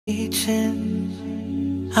I've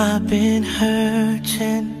been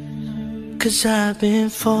hurting, 'cause I've been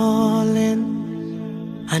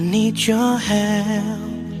falling. I need your help.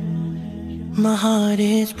 My heart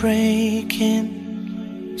is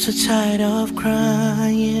breaking, so tired of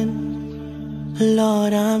crying.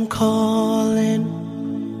 Lord, I'm calling.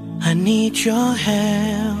 I need your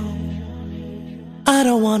help. I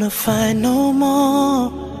don't wanna fight no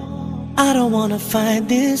more. I don't wanna fight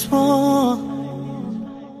this war.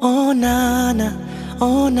 Oh na na,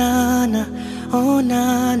 oh na na, oh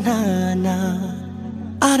na na na.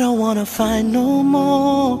 I don't wanna fight no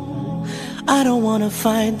more. I don't wanna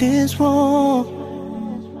fight this war.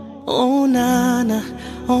 Oh na na,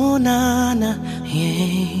 oh na na,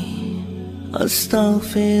 yeah.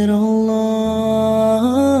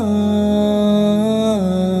 Astaghfirullah.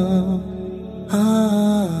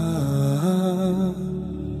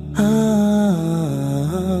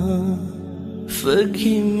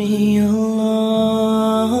 Forgive me,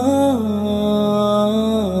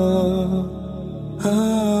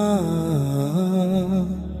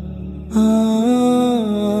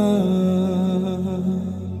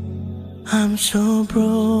 I'm so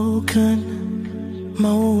broken,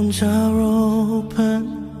 my wounds are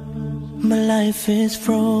open, my life is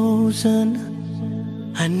frozen.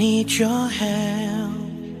 I need your help,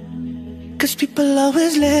 'cause people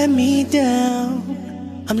always let me down.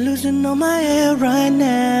 I'm losing all my air right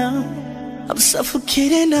now. I'm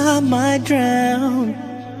suffocating, I might drown.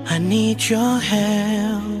 I need your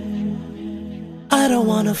help. I don't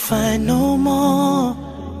wanna fight no more.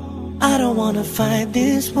 I don't wanna fight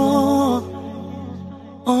this war.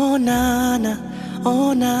 Oh na na,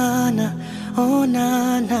 oh na na, oh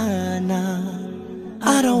na na na.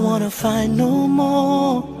 I don't wanna fight no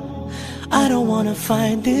more. I don't wanna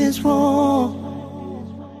fight this war.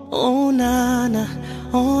 Oh na na,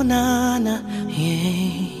 oh na na,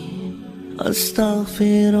 yeah.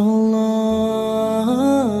 Astaghfirullah.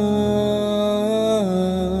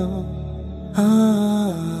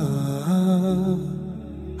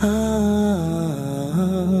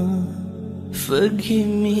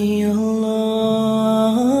 Forgive me,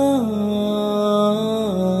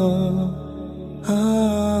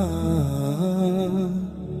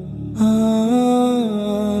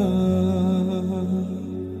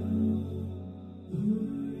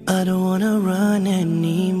 I don't wanna run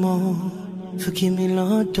anymore. Forgive me,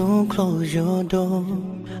 Lord, don't close your door.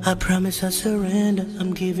 I promise I surrender.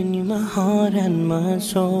 I'm giving you my heart and my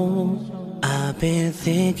soul. I've been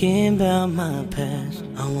thinking about my past.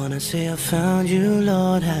 I wanna say I found you,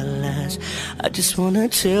 Lord, at last. I just wanna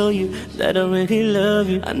tell you that I really love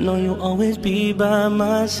you. I know you'll always be by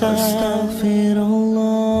my side.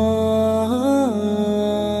 Astaghfirullah.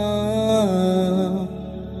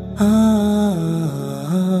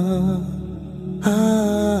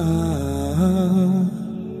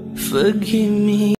 Forgive me.